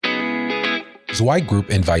Zweig Group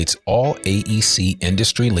invites all AEC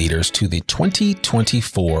industry leaders to the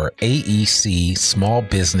 2024 AEC Small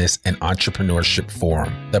Business and Entrepreneurship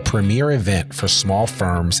Forum, the premier event for small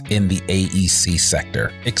firms in the AEC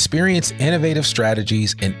sector. Experience innovative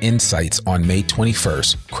strategies and insights on May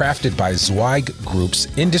 21st, crafted by Zweig Group's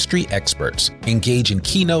industry experts. Engage in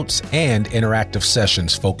keynotes and interactive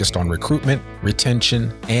sessions focused on recruitment,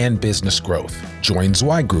 retention, and business growth. Join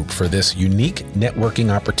Zweig Group for this unique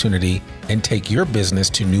networking opportunity and take your business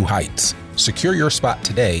to new heights. Secure your spot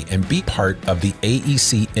today and be part of the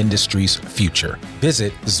AEC industry's future.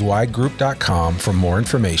 Visit zweiggroup.com for more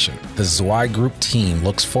information. The Zweig Group team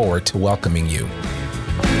looks forward to welcoming you.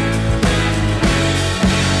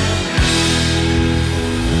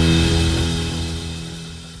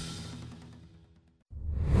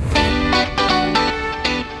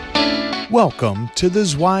 Welcome to the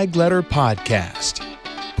Zweig Letter Podcast,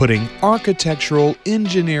 putting architectural,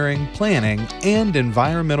 engineering, planning, and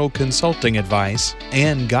environmental consulting advice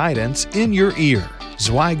and guidance in your ear.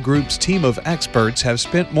 Zweig Group's team of experts have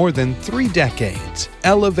spent more than 3 decades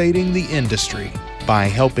elevating the industry by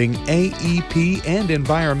helping AEP and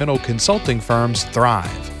environmental consulting firms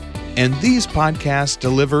thrive. And these podcasts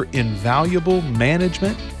deliver invaluable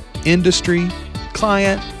management, industry,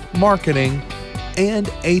 client, marketing, and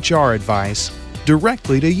HR advice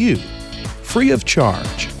directly to you, free of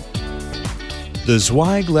charge. The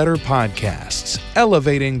Zweig Letter Podcasts,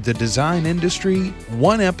 elevating the design industry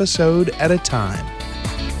one episode at a time.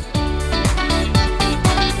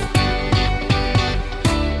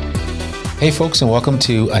 Hey folks, and welcome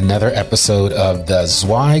to another episode of the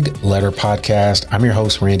Zweig Letter Podcast. I'm your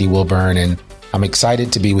host, Randy Wilburn, and I'm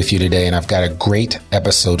excited to be with you today, and I've got a great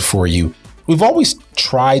episode for you. We've always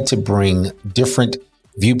tried to bring different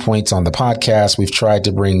viewpoints on the podcast. We've tried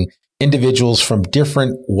to bring individuals from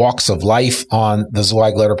different walks of life on the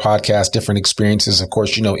Zweig Letter Podcast, different experiences. Of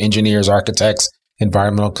course, you know, engineers, architects,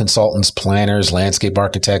 environmental consultants, planners, landscape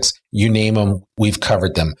architects, you name them, we've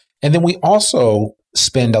covered them. And then we also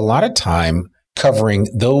spend a lot of time covering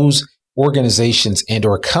those organizations and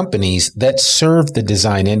or companies that serve the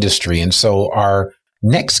design industry. And so our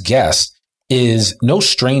next guest is no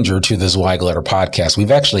stranger to the Zweig Letter Podcast.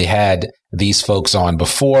 We've actually had these folks on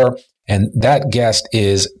before, and that guest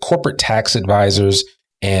is Corporate Tax Advisors.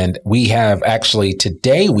 And we have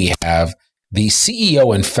today we have the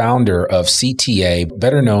CEO and founder of CTA,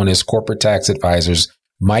 better known as Corporate Tax Advisors,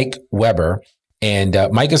 Mike Woeber. And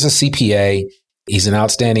Mike is a CPA. He's an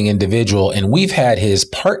outstanding individual. And we've had his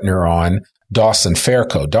partner on, Dawson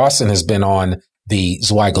Fairco. Dawson has been on the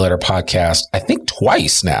Zweig Letter Podcast, I think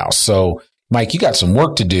twice now. So Mike, you got some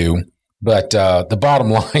work to do, but the bottom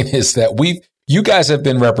line is that you guys have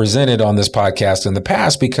been represented on this podcast in the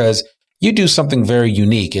past because you do something very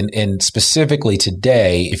unique. And specifically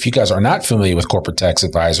today, if you guys are not familiar with Corporate Tax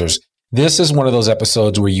Advisors, this is one of those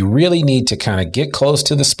episodes where you really need to kind of get close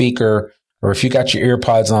to the speaker, or if you got your ear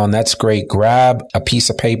pods on, that's great. Grab a piece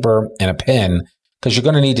of paper and a pen because you're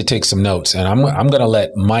going to need to take some notes. And I'm going to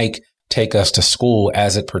let Mike take us to school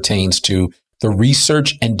as it pertains to the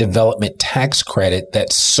research and development tax credit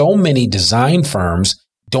that so many design firms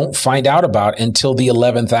don't find out about until the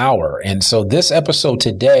 11th hour. And so this episode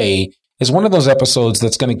today is one of those episodes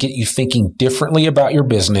that's going to get you thinking differently about your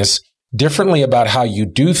business, differently about how you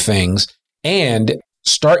do things, and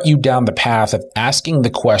start you down the path of asking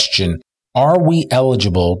the question, are we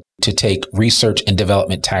eligible to take research and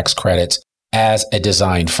development tax credits as a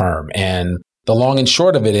design firm? And the long and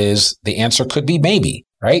short of it is the answer could be maybe.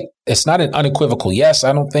 Right? It's not an unequivocal yes,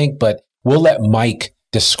 I don't think, but we'll let Mike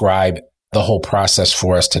describe the whole process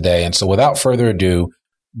for us today. And so without further ado,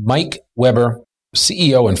 Mike Woeber,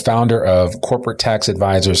 CEO and founder of Corporate Tax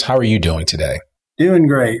Advisors. How are you doing today? Doing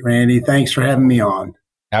great, Randy. Thanks for having me on.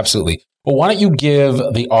 Absolutely. Well, why don't you give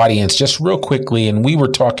the audience just real quickly, and we were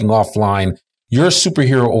talking offline, your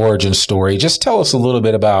superhero origin story. Just tell us a little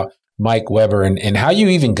bit about Mike Woeber and how you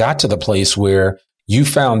even got to the place where you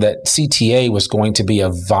found that CTA was going to be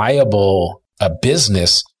a viable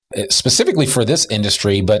business specifically for this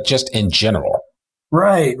industry, but just in general.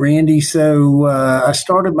 Right, Randy. So I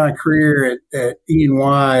started my career at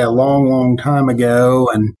E&Y a long, long time ago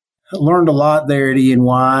and learned a lot there at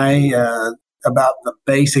E&Y about the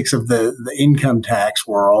basics of the income tax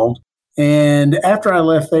world. And after I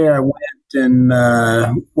left there, I went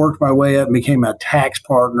and worked my way up and became a tax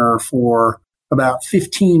partner for about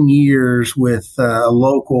 15 years with a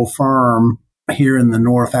local firm here in the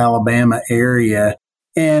North Alabama area.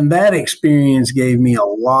 And that experience gave me a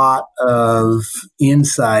lot of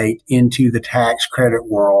insight into the tax credit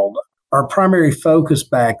world. Our primary focus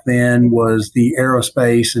back then was the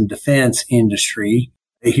aerospace and defense industry.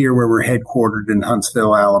 here where we're headquartered in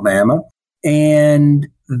Huntsville, Alabama. And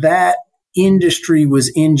that industry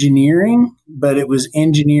was engineering, but it was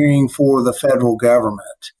engineering for the federal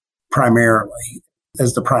government primarily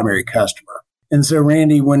as the primary customer. And so,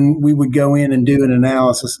 Randy, when we would go in and do an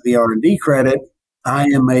analysis of the R&D credit, I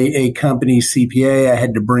am a company CPA. I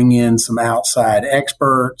had to bring in some outside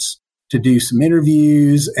experts to do some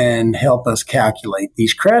interviews and help us calculate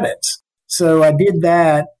these credits. So I did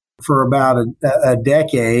that for about a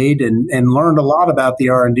decade and learned a lot about the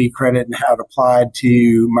R&D credit and how it applied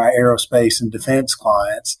to my aerospace and defense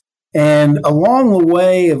clients. And along the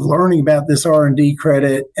way of learning about this R&D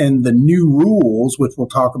credit and the new rules, which we'll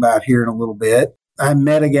talk about here in a little bit, I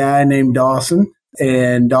met a guy named Dawson,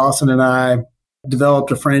 and Dawson and I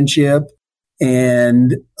developed a friendship.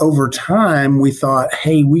 And over time, we thought,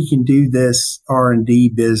 hey, we can do this R&D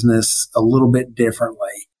business a little bit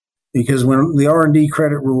differently. Because when the R&D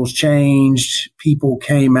credit rules changed, people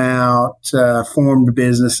came out, formed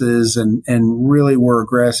businesses, and really were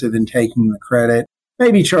aggressive in taking the credit.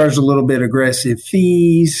 Maybe charged a little bit aggressive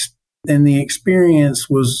fees. And the experience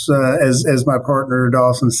was, as my partner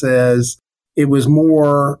Dawson says, it was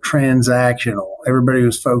more transactional. Everybody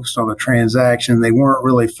was focused on the transaction. They weren't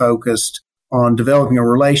really focused on developing a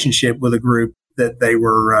relationship with a group that they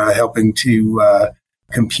were helping to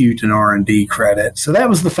compute an R&D credit. So that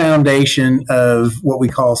was the foundation of what we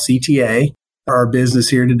call CTA, our business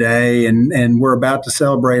here today. And we're about to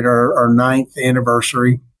celebrate our 9th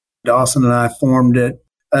anniversary. Dawson and I formed it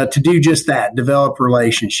to do just that, develop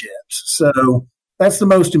relationships. So that's the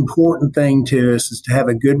most important thing to us, is to have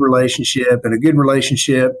a good relationship. And a good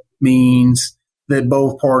relationship means that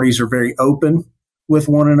both parties are very open with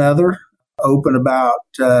one another, open about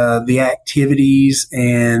the activities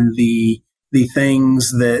and the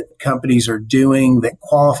things that companies are doing that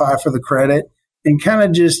qualify for the credit, and kind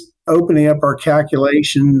of just opening up our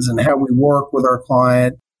calculations and how we work with our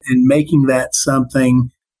client and making that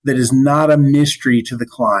something that is not a mystery to the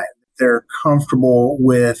client. They're comfortable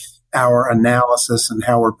with our analysis and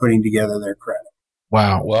how we're putting together their credit.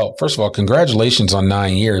 Wow. Well, first of all, congratulations on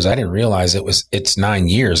 9 years. I didn't realize it's 9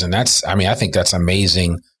 years. And I think that's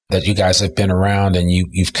amazing that you guys have been around and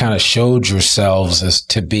you've kind of showed yourselves as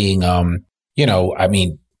to being,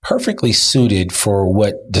 perfectly suited for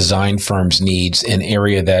what design firms needs, an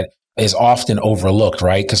area that is often overlooked,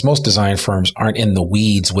 right? Because most design firms aren't in the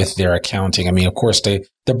weeds with their accounting. I mean, of course, their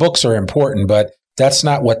books are important, but that's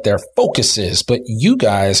not what their focus is. But you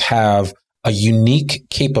guys have a unique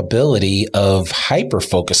capability of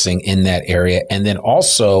hyper-focusing in that area, and then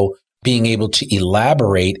also being able to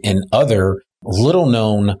elaborate in other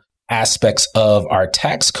little-known aspects of our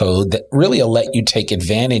tax code that really will let you take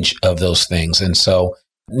advantage of those things. And so,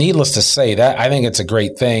 needless to say, that I think it's a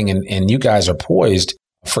great thing, and you guys are poised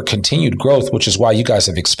for continued growth, which is why you guys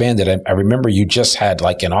have expanded. I remember you just had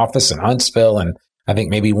like an office in Huntsville, and I think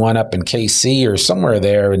maybe one up in KC or somewhere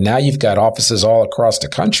there, and now you've got offices all across the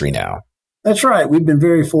country now. That's right. We've been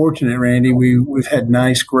very fortunate, Randy. We've had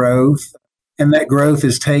nice growth, and that growth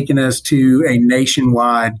has taken us to a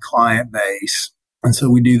nationwide client base. And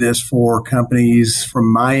so we do this for companies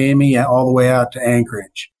from Miami all the way out to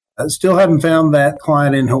Anchorage. I still haven't found that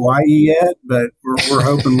client in Hawaii yet, but we're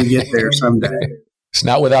hoping we get there someday. It's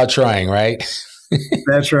not without trying, right?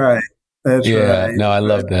 That's right. That's right. No, I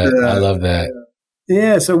love that. I love that.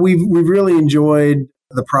 Yeah. So we've really enjoyed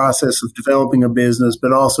the process of developing a business,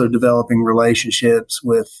 but also developing relationships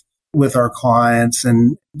with our clients.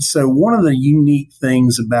 And so one of the unique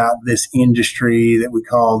things about this industry that we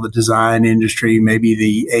call the design industry, maybe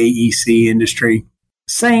the AEC industry,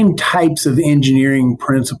 same types of engineering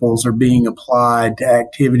principles are being applied to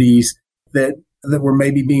activities that were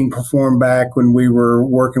maybe being performed back when we were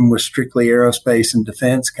working with strictly aerospace and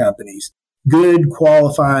defense companies. Good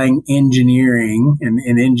qualifying engineering,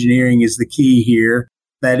 and engineering is the key here.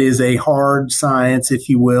 That is a hard science, if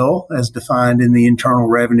you will, as defined in the Internal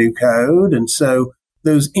Revenue Code. And so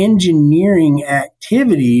those engineering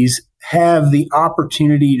activities have the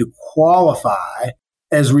opportunity to qualify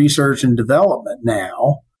as research and development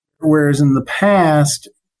now, whereas in the past,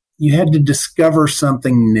 you had to discover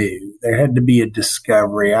something new. There had to be a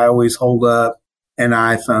discovery. I always hold up an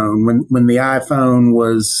iPhone. When the iPhone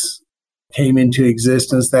came into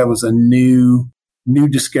existence, that was a new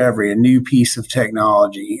discovery, a new piece of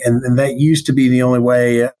technology. And that used to be the only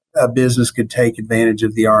way a business could take advantage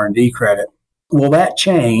of the R&D credit. Well, that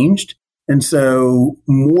changed. And so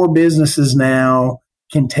more businesses now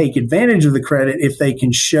can take advantage of the credit if they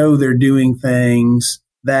can show they're doing things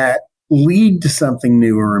that lead to something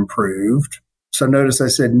new or improved. So notice I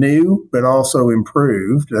said new, but also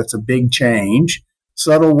improved. That's a big change.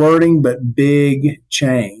 Subtle wording, but big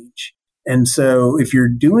change. And so if you're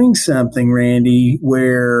doing something, Randy,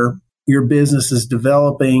 where your business is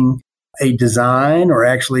developing a design or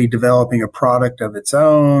actually developing a product of its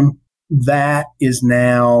own, that is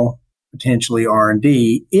now potentially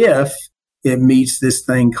R&D if it meets this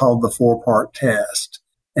thing called the 4-part test.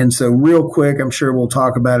 And so real quick, I'm sure we'll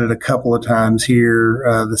talk about it a couple of times here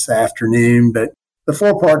this afternoon, but the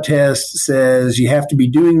 4-part test says you have to be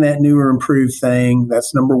doing that new or improved thing.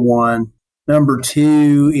 That's number one. Number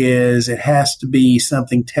two is it has to be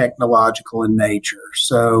something technological in nature.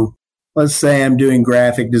 So let's say I'm doing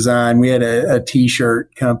graphic design. We had a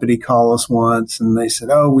T-shirt company call us once, and they said,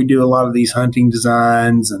 oh, we do a lot of these hunting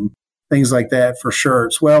designs and things like that for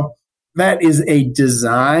shirts. Well, that is a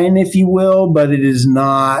design, if you will, but it is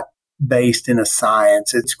not based in a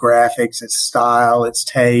science. It's graphics, it's style, it's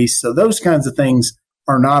taste. So those kinds of things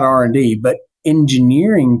are not R&D, but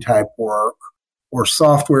engineering type work or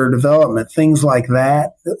software development, things like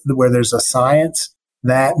that, where there's a science,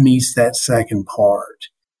 that meets that second part.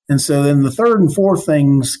 And so then the third and fourth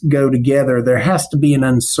things go together. There has to be an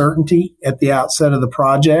uncertainty at the outset of the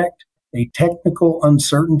project, a technical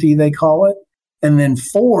uncertainty, they call it. And then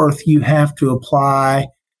fourth, you have to apply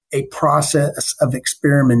a process of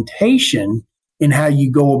experimentation in how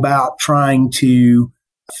you go about trying to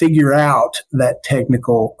figure out that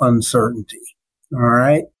technical uncertainty. All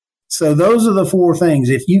right. So those are the four things.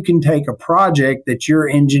 If you can take a project that your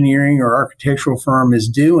engineering or architectural firm is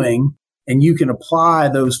doing and you can apply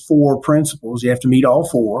those four principles, you have to meet all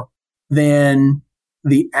four, then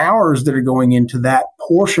the hours that are going into that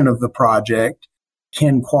portion of the project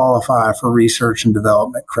can qualify for research and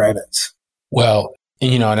development credits. Well,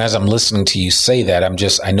 and as I'm listening to you say that,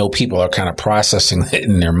 I know people are kind of processing it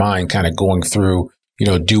in their mind, kind of going through,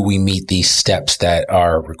 do we meet these steps that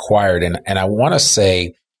are required? And I want to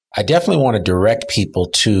say, I definitely want to direct people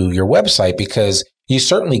to your website because you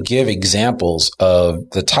certainly give examples of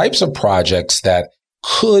the types of projects that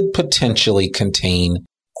could potentially contain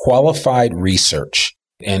qualified research.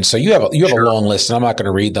 And so you have a long list, and I'm not going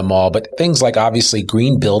to read them all, but things like obviously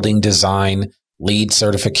green building design, LEED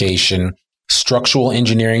certification, structural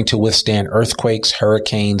engineering to withstand earthquakes,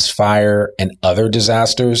 hurricanes, fire, and other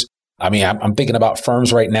disasters. I mean, I'm thinking about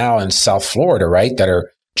firms right now in South Florida, right, that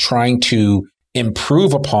are trying to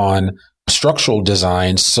improve upon structural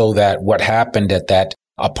design so that what happened at that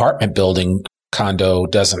apartment building condo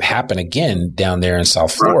doesn't happen again down there in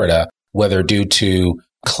South Florida, whether due to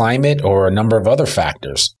climate or a number of other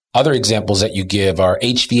factors. Other examples that you give are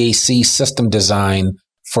HVAC system design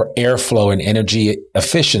for airflow and energy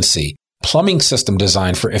efficiency, plumbing system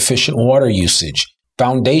design for efficient water usage,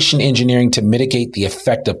 foundation engineering to mitigate the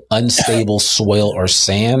effect of unstable soil or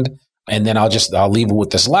sand. And then I'll leave it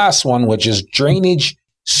with this last one, which is drainage,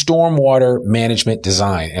 stormwater management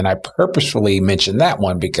design. And I purposefully mentioned that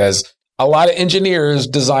one because a lot of engineers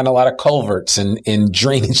design a lot of culverts and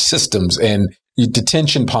drainage systems and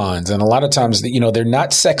detention ponds. And a lot of times, they're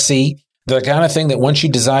not sexy. They're the kind of thing that once you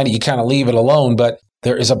design it, you kind of leave it alone. But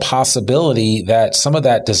there is a possibility that some of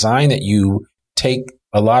that design that you take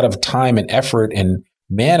a lot of time and effort and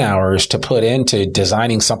man hours to put into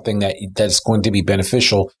designing something that's going to be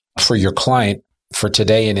beneficial for your client for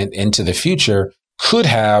today and into the future could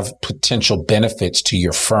have potential benefits to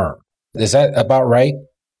your firm. Is that about right?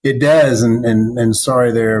 It does. And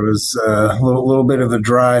sorry, there was a little bit of a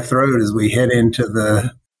dry throat as we head into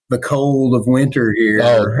the cold of winter here.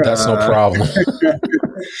 Oh, that's no problem.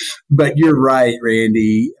 But you're right,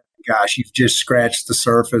 Randy. Gosh, you've just scratched the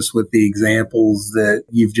surface with the examples that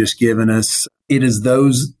you've just given us. It is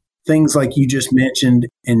those things like you just mentioned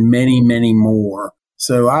and many, many more.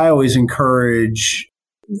 So I always encourage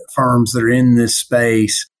firms that are in this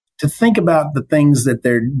space to think about the things that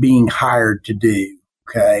they're being hired to do.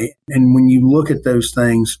 Okay. And when you look at those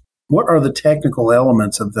things, what are the technical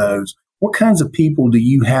elements of those? What kinds of people do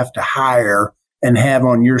you have to hire and have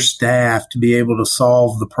on your staff to be able to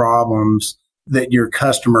solve the problems that your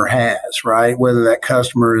customer has, right? Whether that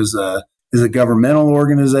customer is a governmental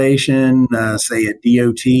organization, say a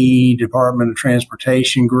DOT, Department of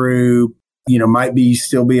Transportation group, might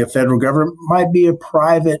still be a federal government, might be a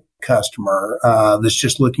private customer that's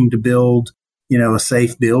just looking to build, a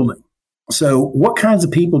safe building. So what kinds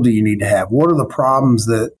of people do you need to have? What are the problems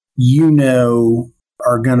that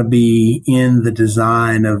are going to be in the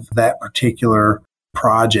design of that particular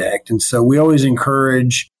project? And so we always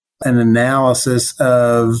encourage an analysis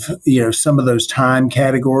of, some of those time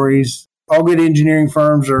categories. All good engineering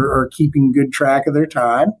firms are keeping good track of their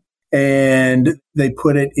time, and they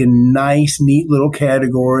put it in nice, neat little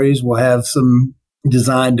categories. We'll have some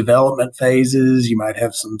design development phases. You might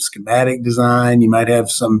have some schematic design. You might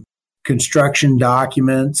have some construction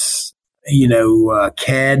documents,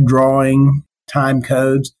 CAD drawing, time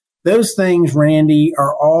codes. Those things, Randy,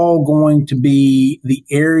 are all going to be the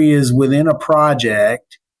areas within a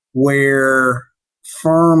project where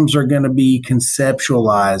firms are going to be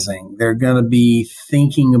conceptualizing. They're going to be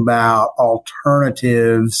thinking about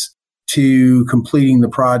alternatives to completing the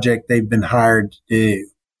project they've been hired to do.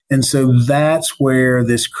 And so that's where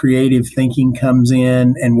this creative thinking comes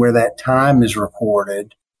in and where that time is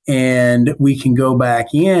recorded. And we can go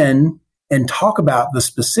back in and talk about the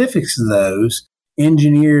specifics of those,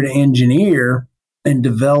 engineer to engineer, and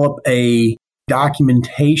develop a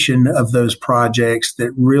documentation of those projects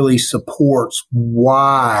that really supports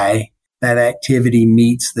why that activity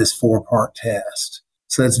meets this 4-part test.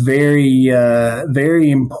 So it's very,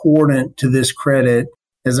 very important to this credit.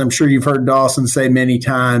 As I'm sure you've heard Dawson say many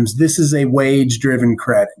times, this is a wage-driven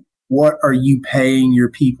credit. What are you paying your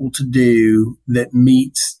people to do that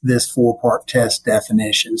meets this 4-part test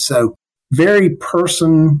definition? So very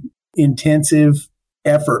person-intensive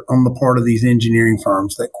effort on the part of these engineering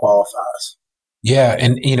firms that qualifies. Yeah.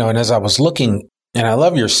 And as I was looking, and I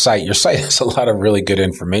love your site has a lot of really good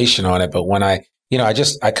information on it. But when I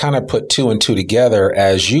kind of put 2 and 2 together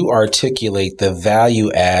as you articulate the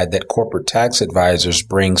value add that corporate tax advisors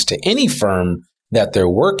brings to any firm that they're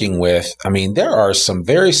working with. I mean, there are some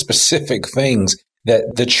very specific things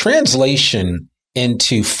that the translation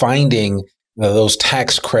into finding those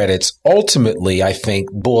tax credits ultimately, I think,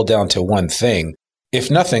 boil down to one thing.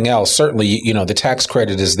 If nothing else, certainly, the tax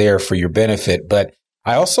credit is there for your benefit. But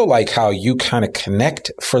I also like how you kind of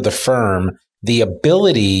connect for the firm the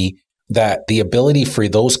ability for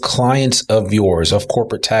those clients of yours, of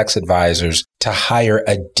corporate tax advisors, to hire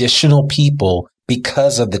additional people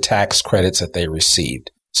because of the tax credits that they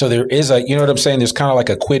received. So there is you know what I'm saying? There's kind of like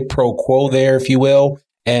a quid pro quo there, if you will.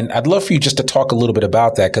 And I'd love for you just to talk a little bit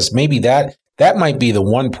about that, because maybe that might be the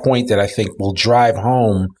one point that I think will drive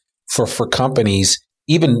home for companies,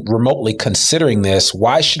 even remotely considering this.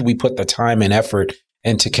 Why should we put the time and effort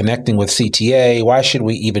into connecting with CTA? Why should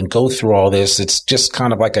we even go through all this? It's just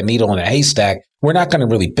kind of like a needle in a haystack. We're not going to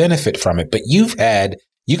really benefit from it. But you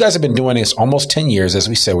guys have been doing this almost 10 years. As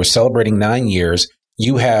we said, we're celebrating 9 years.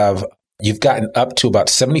 You've gotten up to about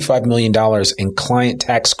 $75 million in client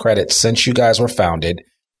tax credits since you guys were founded.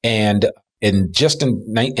 And in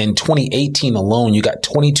 2018 alone, you got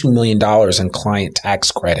 $22 million in client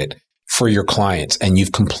tax credit for your clients, and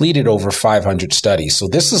you've completed over 500 studies. So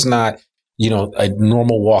this is not, a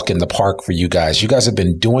normal walk in the park for you guys. You guys have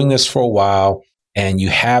been doing this for a while, and you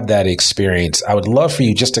have that experience. I would love for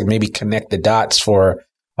you just to maybe connect the dots for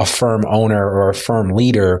a firm owner or a firm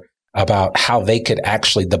leader about how they could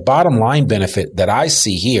actually, the bottom line benefit that I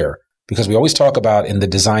see here, because we always talk about in the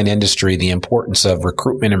design industry, the importance of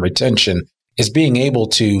recruitment and retention, is being able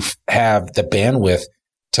to have the bandwidth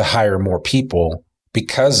to hire more people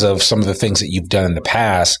because of some of the things that you've done in the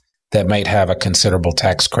past that might have a considerable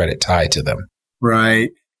tax credit tied to them.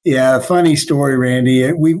 Right. Yeah. Funny story,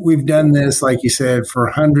 Randy. We've done this, like you said, for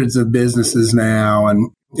hundreds of businesses now,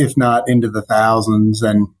 and if not into the thousands.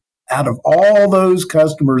 And out of all those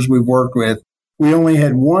customers we've worked with, we only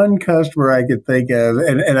had one customer I could think of,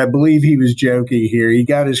 and I believe he was joking here. He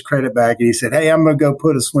got his credit back and he said, "Hey, I'm going to go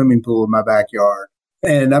put a swimming pool in my backyard.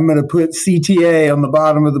 And I'm going to put CTA on the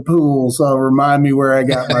bottom of the pool, so it'll remind me where I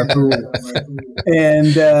got my pool."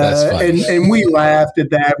 And we laughed at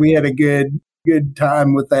that. We had a good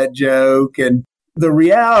time with that joke. And the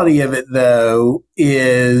reality of it, though,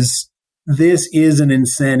 is this is an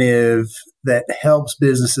incentive that helps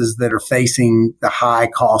businesses that are facing the high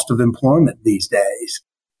cost of employment these days.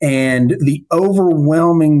 And the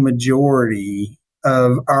overwhelming majority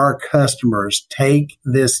of our customers take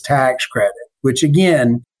this tax credit, which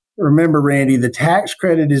again, remember, Randy, the tax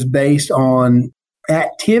credit is based on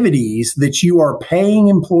activities that you are paying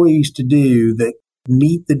employees to do that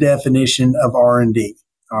meet the definition of R&D.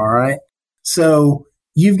 All right. So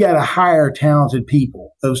you've got to hire talented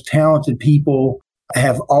people. Those talented people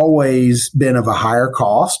have always been of a higher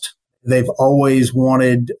cost. They've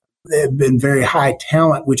been very high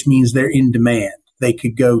talent, which means they're in demand. They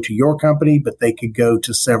could go to your company, but they could go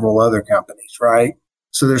to several other companies, right?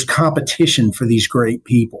 So there's competition for these great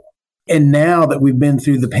people. And now that we've been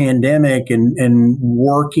through the pandemic and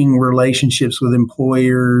working relationships with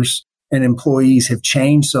employers and employees have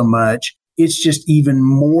changed so much, it's just even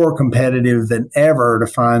more competitive than ever to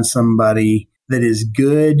find somebody that is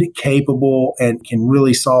good, capable, and can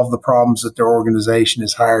really solve the problems that their organization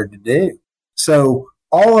is hired to do. So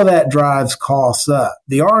all of that drives costs up.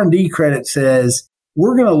 The R&D credit says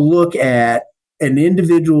we're going to look at an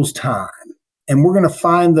individual's time, and we're going to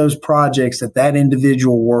find those projects that that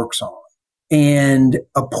individual works on. And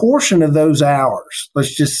a portion of those hours,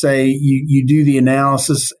 let's just say you do the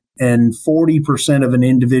analysis and 40% of an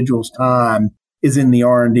individual's time is in the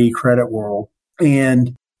R&D credit world.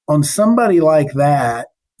 And on somebody like that,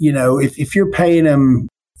 if you're paying them,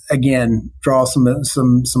 again, draw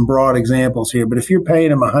some broad examples here, but if you're paying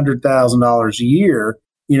them $100,000 a year,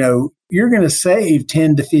 you're going to save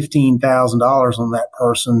 $10,000 to $15,000 on that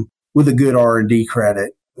person with a good R&D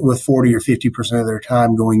credit, with 40 or 50% of their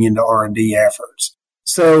time going into R&D efforts.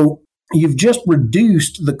 So you've just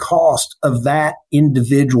reduced the cost of that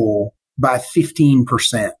individual by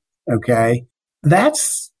 15%. Okay.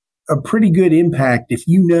 That's a pretty good impact. If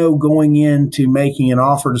going into making an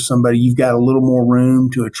offer to somebody, you've got a little more room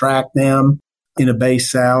to attract them in a base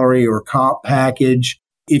salary or comp package.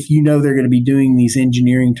 If they're going to be doing these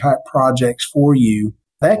engineering type projects for you,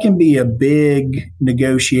 that can be a big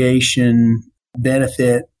negotiation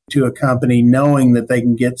benefit to a company, knowing that they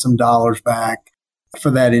can get some dollars back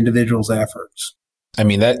for that individual's efforts. I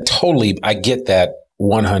mean, I get that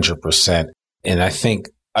 100%. And I think,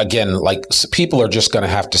 again, people are just going to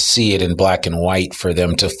have to see it in black and white for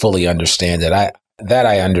them to fully understand it.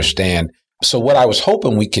 I understand. So what I was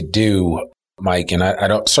hoping we could do, Mike, and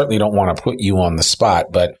I certainly don't want to put you on the spot,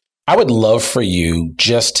 but I would love for you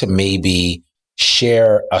just to maybe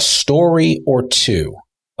share a story or two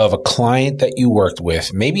of a client that you worked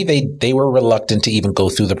with. Maybe they were reluctant to even go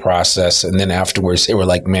through the process. And then afterwards, they were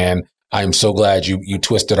like, man, I'm so glad you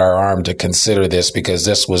twisted our arm to consider this, because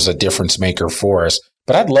this was a difference maker for us.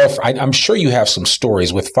 But I'm sure you have some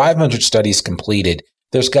stories. With 500 studies completed,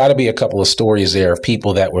 there's got to be a couple of stories there of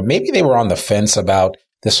people that maybe they were on the fence about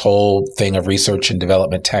this whole thing of research and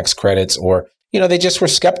development tax credits, or they just were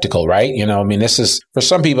skeptical, right? This is, for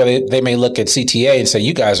some people, they may look at CTA and say,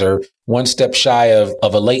 you guys are one step shy of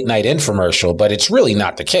a late night infomercial, but it's really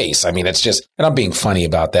not the case. I mean, it's just, and I'm being funny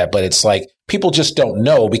about that, but it's like people just don't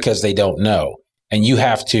know because they don't know. And you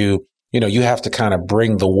have to kind of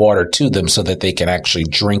bring the water to them so that they can actually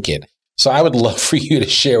drink it. So I would love for you to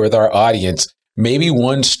share with our audience maybe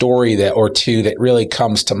one story or two that really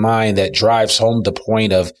comes to mind that drives home the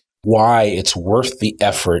point of why it's worth the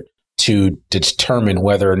effort to determine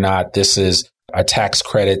whether or not this is a tax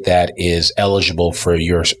credit that is eligible for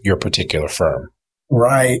your particular firm.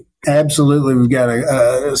 Right. Absolutely. We've got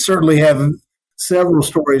to certainly have several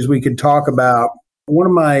stories we could talk about. One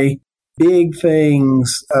of my big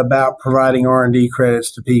things about providing R&D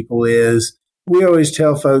credits to people is we always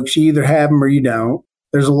tell folks, you either have them or you don't.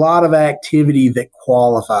 There's a lot of activity that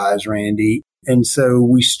qualifies, Randy. And so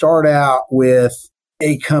we start out with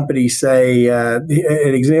a company, say, an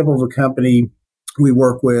example of a company we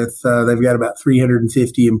work with, they've got about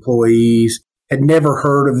 350 employees, had never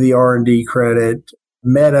heard of the R&D credit,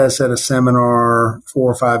 met us at a seminar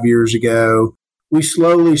 4 or 5 years ago. We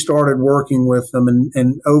slowly started working with them,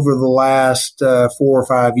 and over the last 4 or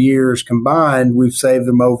 5 years combined, we've saved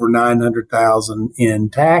them over $900,000 in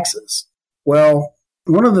taxes. Well,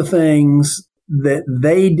 one of the things that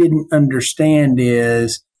they didn't understand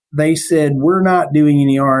is they said, we're not doing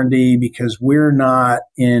any R&D because we're not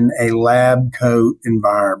in a lab coat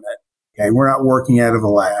environment. Okay, we're not working out of a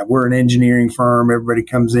lab. We're an engineering firm. Everybody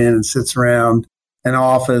comes in and sits around an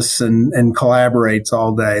office and collaborates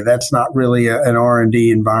all day. That's not really an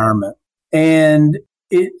R&D environment. And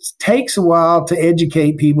it takes a while to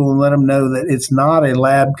educate people and let them know that it's not a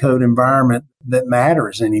lab coat environment that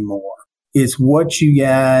matters anymore. It's what you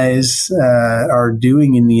guys are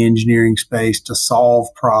doing in the engineering space to solve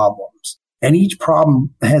problems. And each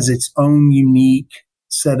problem has its own unique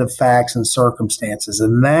set of facts and circumstances.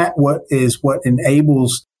 And that what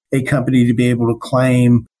enables a company to be able to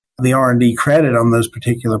claim the R&D credit on those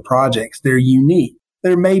particular projects. They're unique.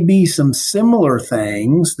 There may be some similar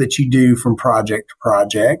things that you do from project to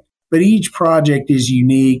project, but each project is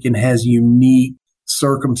unique and has unique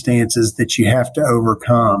circumstances that you have to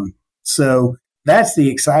overcome. So that's the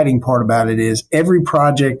exciting part about it, is every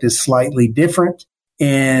project is slightly different.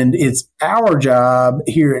 And it's our job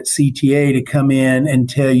here at CTA to come in and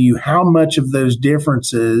tell you how much of those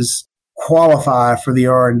differences qualify for the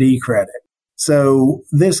R&D credit. So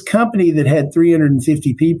this company that had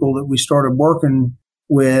 350 people that we started working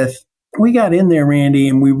with, we got in there, Randy,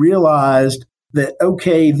 and we realized that,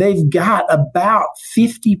 okay, they've got about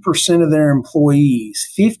 50% of their employees,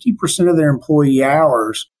 50% of their employee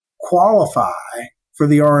hours qualify for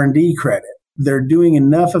the R&D credit. They're doing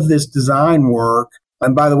enough of this design work.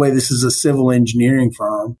 And by the way, this is a civil engineering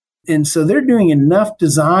firm. And so they're doing enough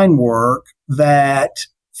design work that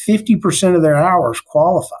 50% of their hours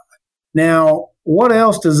qualify. Now, what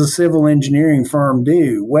else does a civil engineering firm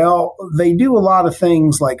do? Well, they do a lot of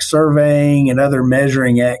things like surveying and other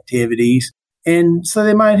measuring activities. And so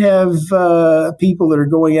they might have people that are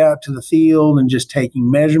going out to the field and just taking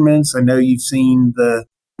measurements. I know you've seen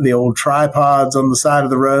the old tripods on the side of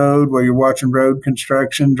the road where you're watching road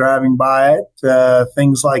construction, driving by it,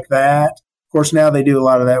 things like that. Of course, now they do a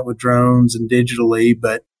lot of that with drones and digitally,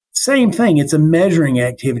 but same thing. It's a measuring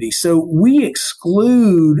activity. So we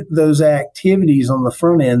exclude those activities on the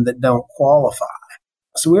front end that don't qualify.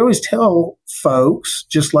 So we always tell folks,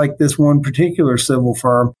 just like this one particular civil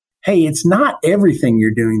firm, hey, it's not everything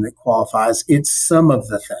you're doing that qualifies. It's some of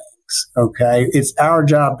the things. Okay. It's our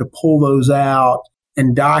job to pull those out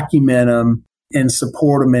and document them and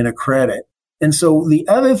support them in a credit. And so the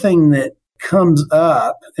other thing that comes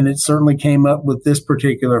up, and it certainly came up with this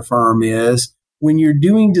particular firm, is when you're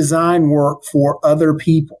doing design work for other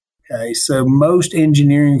people. Okay, so most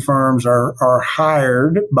engineering firms are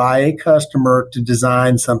hired by a customer to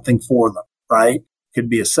design something for them, right? Could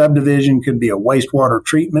be a subdivision, could be a wastewater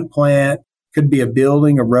treatment plant, could be a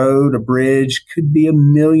building, a road, a bridge, could be a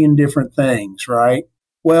million different things, right?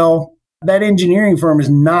 Well, that engineering firm is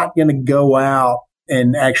not going to go out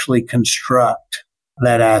and actually construct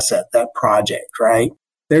that asset, that project, right?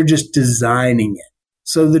 They're just designing it.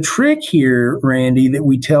 So the trick here, Randy, that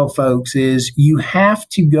we tell folks is you have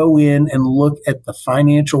to go in and look at the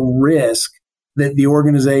financial risk that the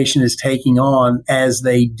organization is taking on as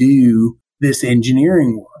they do this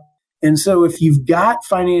engineering work. And so if you've got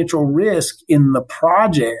financial risk in the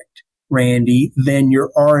project, Randy, then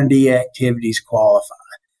your R&D activities qualify.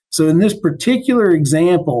 So in this particular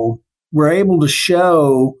example, we're able to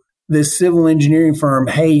show this civil engineering firm,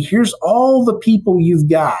 hey, here's all the people you've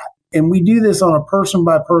got. And we do this on a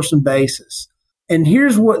person-by-person basis. And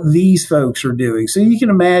here's what these folks are doing. So you can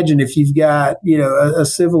imagine if you've got, a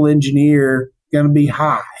civil engineer going to be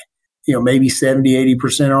high, maybe 70,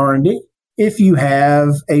 80% R&D. If you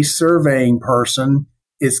have a surveying person,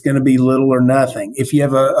 it's going to be little or nothing. If you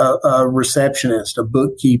have a receptionist, a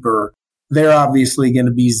bookkeeper, they're obviously going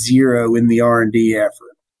to be zero in the R&D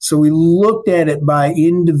effort. So we looked at it by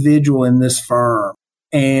individual in this firm.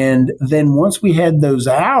 And then once we had those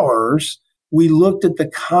hours, we looked at the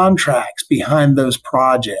contracts behind those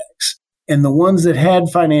projects. And the ones that had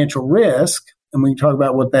financial risk, and we can talk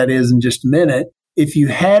about what that is in just a minute, if you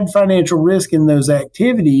had financial risk in those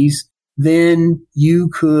activities, then you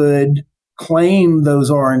could claim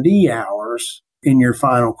those R&D hours in your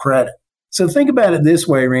final credit. So think about it this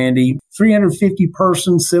way, Randy,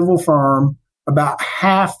 350-person civil firm, about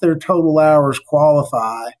half their total hours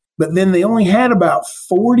qualify. But then they only had about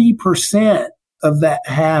 40% of that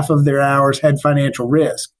half of their hours had financial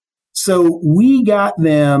risk. So we got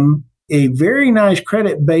them a very nice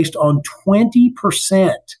credit based on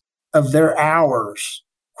 20% of their hours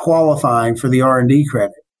qualifying for the R&D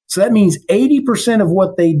credit. So that means 80% of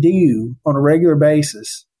what they do on a regular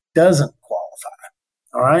basis doesn't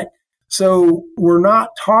qualify. All right. So we're not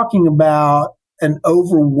talking about an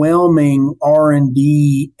overwhelming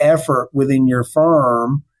R&D effort within your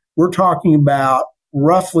firm. We're talking about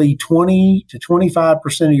roughly 20 to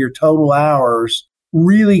 25% of your total hours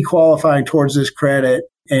really qualifying towards this credit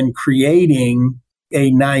and creating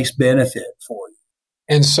a nice benefit for you.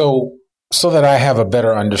 And so that I have a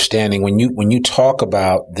better understanding, when you talk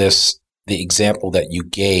about this, the example that you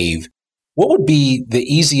gave, what would be the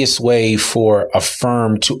easiest way for a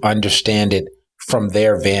firm to understand it from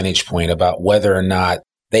their vantage point about whether or not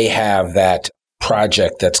they have that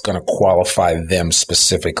project that's going to qualify them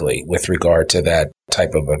specifically with regard to that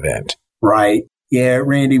type of event? Right. Yeah,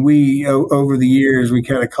 Randy, we, over the years, we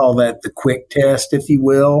kind of call that the quick test, if you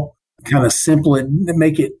will, kind of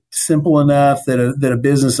make it simple enough that a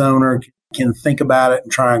business owner can think about it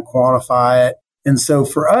and try and quantify it. And so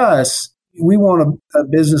for us, we want a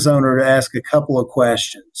business owner to ask a couple of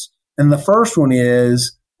questions. And the first one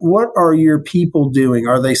is, what are your people doing?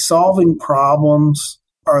 Are they solving problems?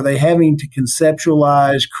 Are they having to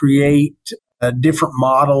conceptualize, create different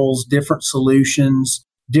models, different solutions,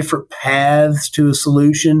 different paths to a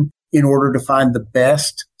solution in order to find the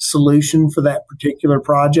best solution for that particular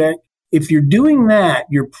project? If you're doing that,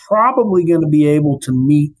 you're probably going to be able to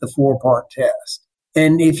meet the 4-part test.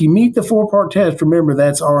 And if you meet the 4-part test, remember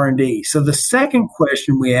that's R&D. So the second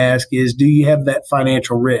question we ask is, do you have that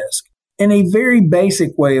financial risk? And a very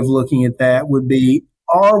basic way of looking at that would be,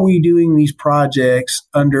 are we doing these projects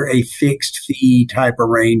under a fixed fee type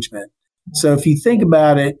arrangement? So if you think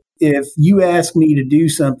about it, if you ask me to do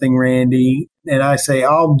something, Randy, and I say,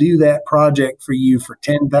 I'll do that project for you for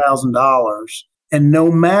 $10,000, and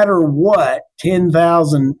no matter what,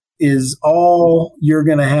 $10,000 is all you're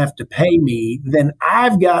going to have to pay me, then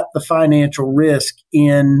I've got the financial risk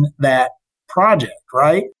in that project,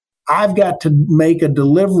 right? I've got to make a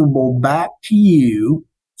deliverable back to you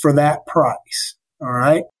for that price. All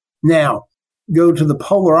right. Now, go to the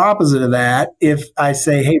polar opposite of that. If I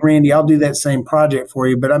say, hey, Randy, I'll do that same project for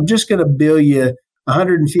you, but I'm just going to bill you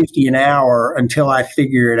 $150 an hour until I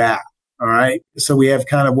figure it out. All right. So we have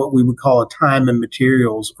kind of what we would call a time and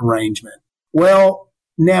materials arrangement. Well,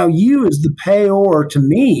 now you as the payor to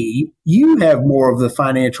me, you have more of the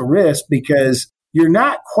financial risk because you're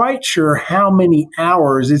not quite sure how many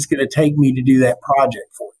hours it's going to take me to do that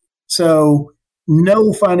project for you. So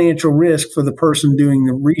no financial risk for the person doing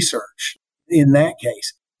the research in that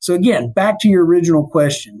case. So again, back to your original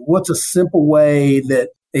question, what's a simple way that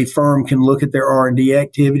a firm can look at their R&D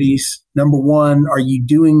activities? Number one, are you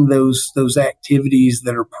doing those activities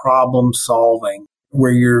that are problem solving,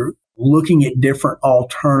 where you're looking at different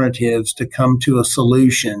alternatives to come to a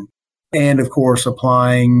solution? And of course,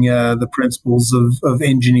 applying the principles of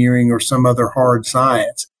engineering or some other hard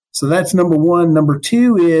science. So that's number one. Number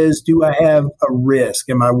two is, do I have a risk?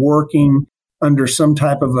 Am I working under some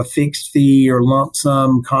type of a fixed fee or lump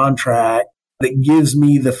sum contract that gives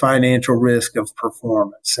me the financial risk of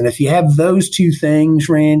performance? And if you have those two things,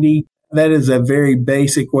 Randy, that is a very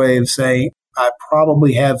basic way of saying I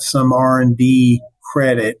probably have some R&D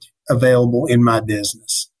credit available in my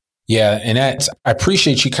business. Yeah. And I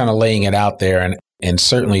appreciate you kind of laying it out there. And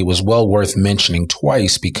certainly it was well worth mentioning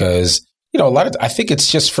twice because, I think it's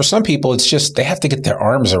just for some people, it's just they have to get their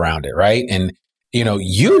arms around it. Right. And,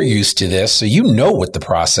 you're used to this, so you know what the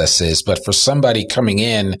process is. But for somebody coming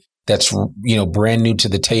in that's, brand new to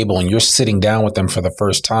the table and you're sitting down with them for the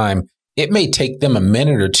first time, it may take them a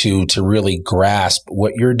minute or two to really grasp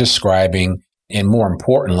what you're describing and, more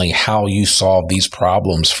importantly, how you solve these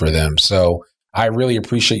problems for them. So I really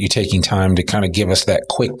appreciate you taking time to kind of give us that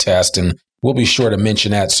quick test. And we'll be sure to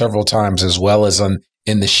mention that several times as well as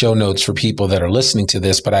in the show notes for people that are listening to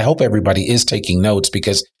this. But I hope everybody is taking notes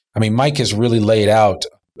because, Mike has really laid out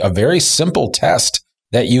a very simple test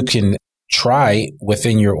that you can try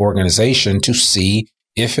within your organization to see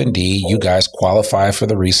if indeed you guys qualify for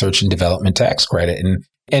the research and development tax credit. And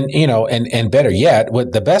better yet,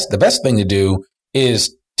 what the best thing to do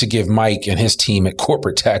is to give Mike and his team at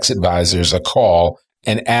Corporate Tax Advisors a call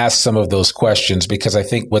and ask some of those questions, because I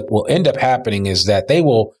think what will end up happening is that they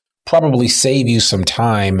will probably save you some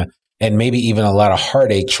time and maybe even a lot of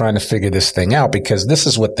heartache trying to figure this thing out, because this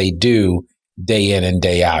is what they do day in and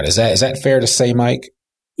day out. Is that fair to say, Mike?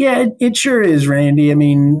 Yeah, it sure is, Randy.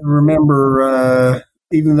 Remember,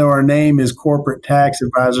 even though our name is Corporate Tax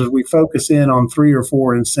Advisors, we focus in on 3 or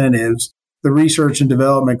 4 incentives, the research and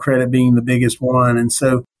development credit being the biggest one. And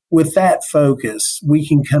so with that focus, we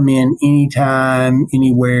can come in anytime,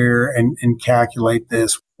 anywhere, and calculate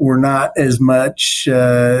this. We're not as much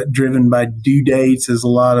driven by due dates as a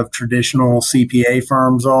lot of traditional CPA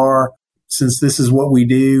firms are. Since this is what we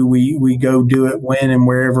do, we go do it when and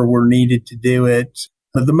wherever we're needed to do it.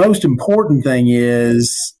 But the most important thing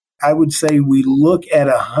is, I would say we look at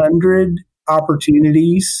 100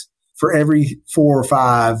 opportunities for every 4 or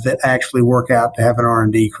 5 that actually work out to have an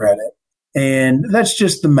R&D credit. And that's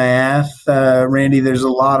just the math. Randy, there's a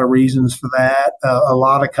lot of reasons for that. A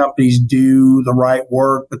lot of companies do the right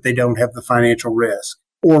work, but they don't have the financial risk,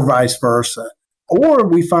 or vice versa. Or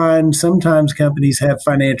we find sometimes companies have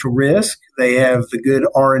financial risk. They have the good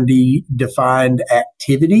R&D defined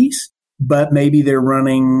activities, but maybe they're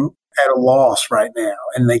running at a loss right now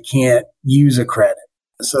and they can't use a credit.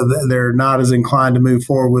 So they're not as inclined to move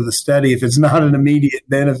forward with a study if it's not an immediate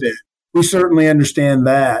benefit. We certainly understand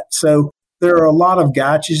that. So there are a lot of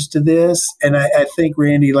gotchas to this. And I think,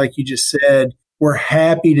 Randy, like you just said, we're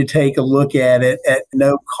happy to take a look at it at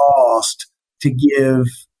no cost to give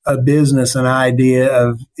a business an idea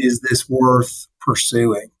of, is this worth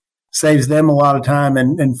pursuing? Saves them a lot of time.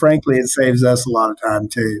 And frankly, it saves us a lot of time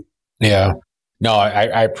too. Yeah. No,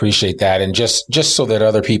 I appreciate that. And just so that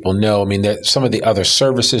other people know, that some of the other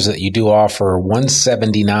services that you do offer,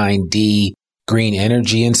 179D green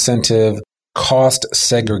energy incentive, cost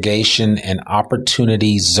segregation, and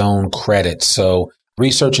opportunity zone credits. So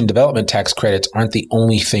research and development tax credits aren't the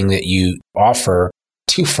only thing that you offer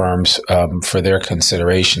to firms for their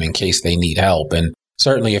consideration in case they need help. And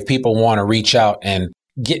certainly if people want to reach out and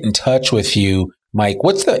get in touch with you, Mike,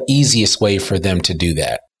 what's the easiest way for them to do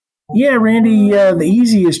that? Yeah, Randy, the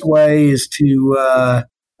easiest way is to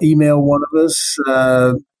email one of us.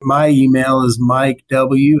 My email is Mike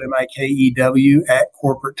W, Mikew, at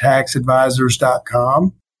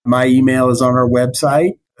corporatetaxadvisors.com. My email is on our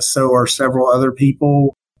website. So are several other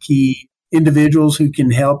people, key individuals who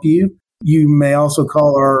can help you. You may also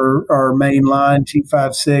call our main line,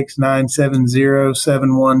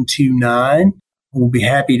 256-970-7129. We'll be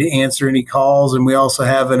happy to answer any calls. And we also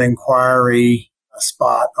have an inquiry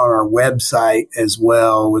spot on our website as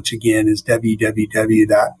well, which again is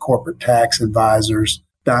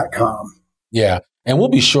www.corporatetaxadvisors.com. Yeah. And we'll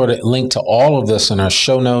be sure to link to all of this in our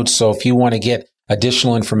show notes. So if you want to get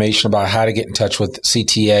additional information about how to get in touch with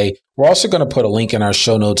CTA, we're also going to put a link in our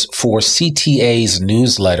show notes for CTA's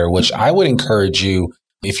newsletter, which I would encourage you,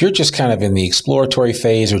 if you're just kind of in the exploratory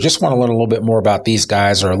phase or just want to learn a little bit more about these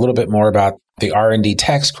guys or a little bit more about the R&D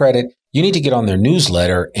tax credit, you need to get on their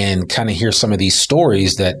newsletter and kind of hear some of these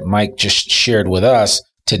stories that Mike just shared with us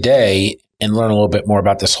today and learn a little bit more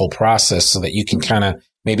about this whole process so that you can kind of,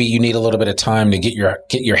 maybe you need a little bit of time to get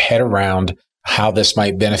your head around how this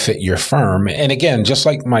might benefit your firm. And again, just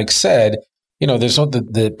like Mike said, there's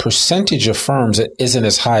the percentage of firms that isn't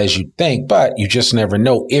as high as you think, but you just never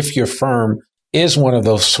know. If your firm is one of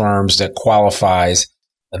those firms that qualifies,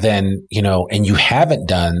 then, and you haven't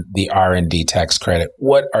done the R&D tax credit,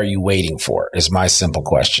 what are you waiting for is my simple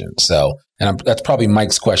question. So, and that's probably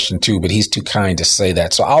Mike's question too, but he's too kind to say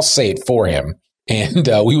that. So I'll say it for him. And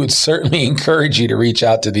we would certainly encourage you to reach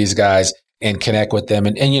out to these guys and connect with them.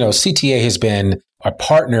 And CTA has been a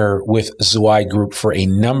partner with Zweig Group for a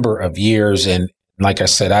number of years. And like I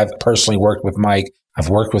said, I've personally worked with Mike. I've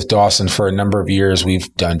worked with Dawson for a number of years.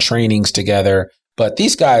 We've done trainings together. But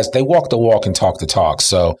these guys, they walk the walk and talk the talk.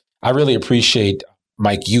 So I really appreciate,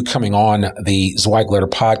 Mike, you coming on the Zweig Letter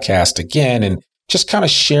podcast again and just kind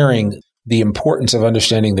of sharing the importance of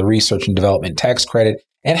understanding the research and development tax credit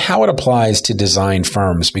and how it applies to design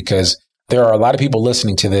firms, because there are a lot of people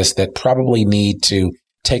listening to this that probably need to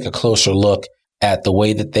take a closer look at the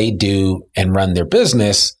way that they do and run their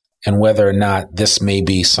business and whether or not this may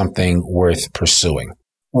be something worth pursuing.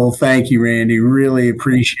 Well, thank you, Randy. Really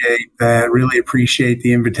appreciate that. Really appreciate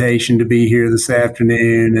the invitation to be here this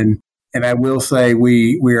afternoon. And I will say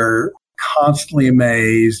we are constantly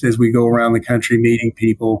amazed as we go around the country meeting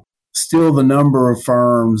people, still the number of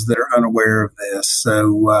firms that are unaware of this.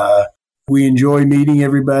 So we enjoy meeting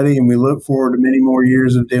everybody and we look forward to many more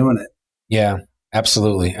years of doing it. Yeah,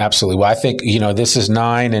 absolutely. Absolutely. Well, I think, this is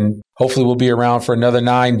 9 and hopefully we'll be around for another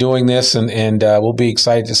 9 doing this and we'll be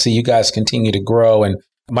excited to see you guys continue to grow. And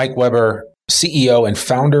Mike Woeber, CEO and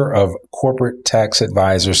founder of Corporate Tax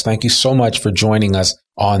Advisors, thank you so much for joining us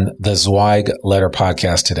on the Zweig Letter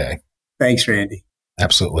podcast today. Thanks, Randy.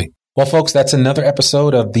 Absolutely. Well, folks, that's another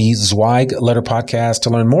episode of the Zweig Letter podcast. To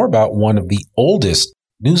learn more about one of the oldest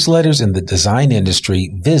newsletters in the design industry,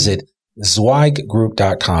 visit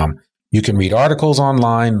zweiggroup.com. You can read articles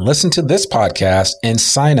online, listen to this podcast, and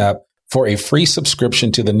sign up for a free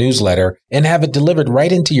subscription to the newsletter and have it delivered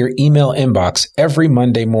right into your email inbox every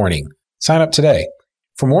Monday morning. Sign up today.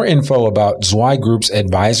 For more info about Zweig Group's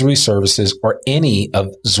advisory services or any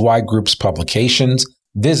of Zweig Group's publications,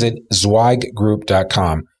 visit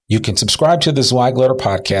zweiggroup.com. You can subscribe to the Zweig Letter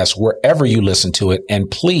podcast wherever you listen to it,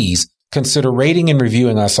 and please consider rating and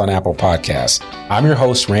reviewing us on Apple Podcasts. I'm your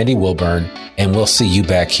host, Randy Wilburn, and we'll see you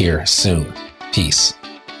back here soon. Peace.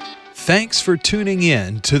 Thanks for tuning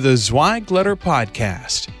in to the Zweig Letter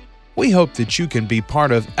podcast. We hope that you can be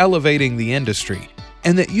part of elevating the industry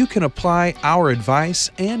and that you can apply our advice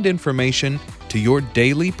and information to your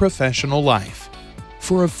daily professional life.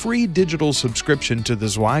 For a free digital subscription to the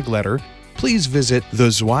Zweig Letter, please visit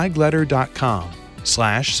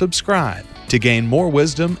thezweigletter.com/subscribe to gain more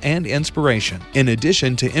wisdom and inspiration, in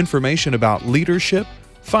addition to information about leadership,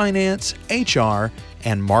 finance, HR,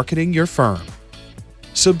 and marketing your firm.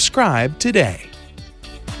 Subscribe today.